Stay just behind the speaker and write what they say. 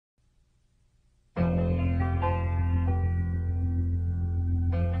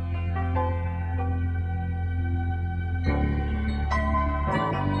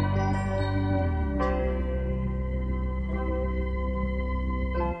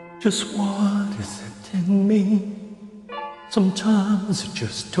Just what is it in me? Sometimes I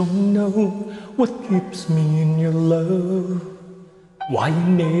just don't know what keeps me in your love. Why you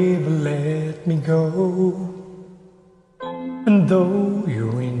never let me go. And though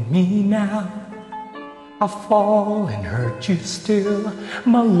you're in me now, I fall and hurt you still.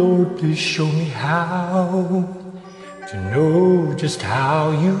 My Lord, please show me how to know just how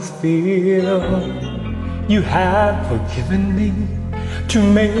you feel. You have forgiven me too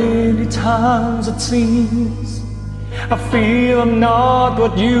many times it seems. I feel I'm not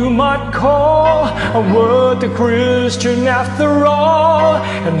what you might call a worthy Christian after all.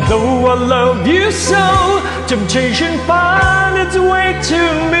 And though I love you so, temptation finds its way to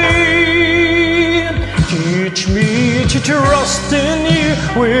me. Teach me to trust in you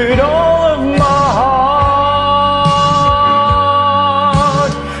with all of my heart,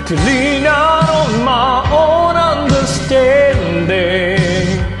 to lean out on my own understanding.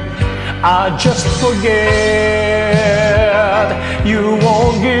 I just forget you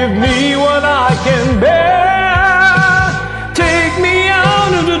won't give me what I can bear. Take me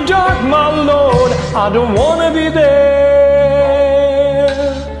out of the dark, my Lord, I don't want to be there.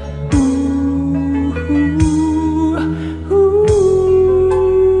 Ooh, ooh, ooh.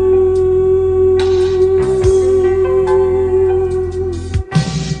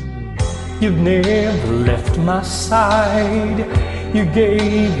 You've never left my side. You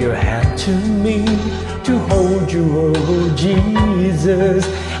gave your hand to me to hold you, oh Jesus.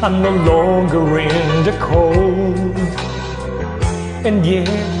 I'm no longer in the cold, and yet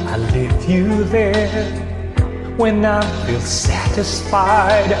I leave you there. When I feel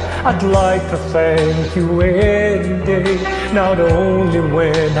satisfied, I'd like to thank you every day. Not only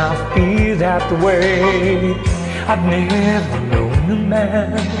when I feel that way. I've never known a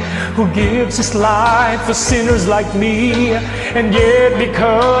man who gives his life for sinners like me. And yet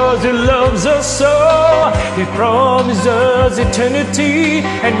because he loves us so, he promises us eternity.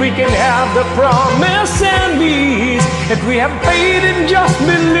 And we can have the promise and peace if we have faith and just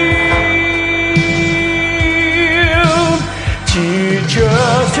believe. Teach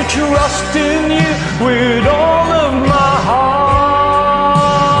us to trust in you with all of my heart.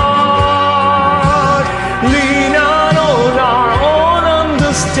 Lean out on our own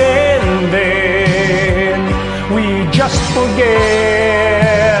understanding. We just forget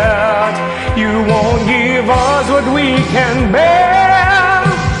you won't give us what we can bear.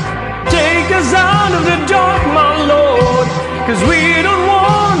 Take us out of the dark, my Lord, 'cause we don't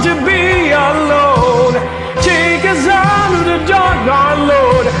want to be alone. Take us out of the dark, our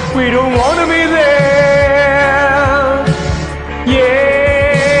Lord, we don't want to be there.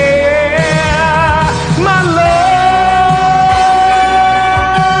 Yeah, my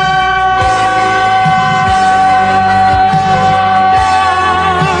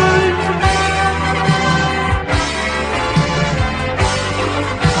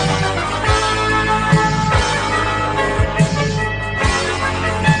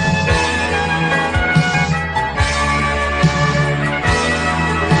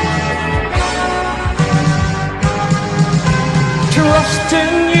trust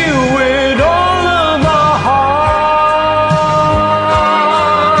in